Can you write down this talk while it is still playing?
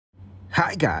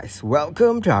Hi guys,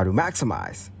 welcome to How to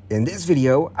Maximize. In this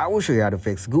video, I will show you how to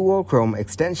fix Google Chrome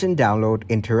extension download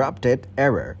interrupted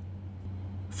error.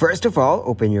 First of all,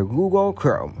 open your Google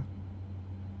Chrome.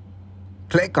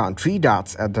 Click on three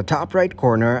dots at the top right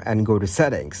corner and go to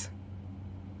Settings.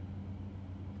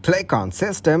 Click on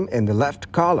System in the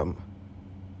left column.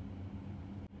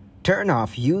 Turn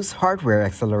off Use Hardware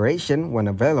Acceleration when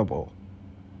available.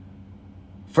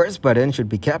 First button should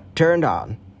be kept turned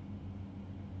on.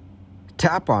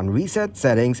 Tap on Reset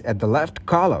Settings at the left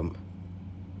column.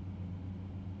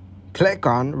 Click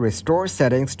on Restore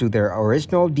Settings to their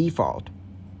original default.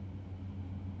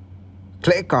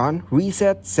 Click on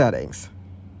Reset Settings.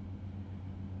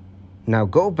 Now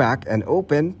go back and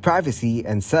open Privacy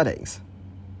and Settings.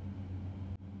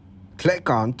 Click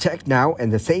on Check Now in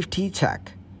the Safety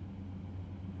check.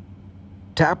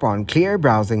 Tap on Clear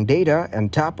Browsing Data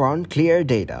and tap on Clear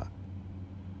Data.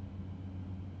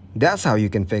 That's how you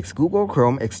can fix Google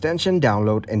Chrome extension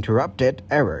download interrupted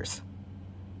errors.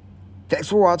 Thanks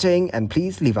for watching, and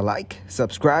please leave a like,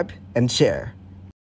 subscribe, and share.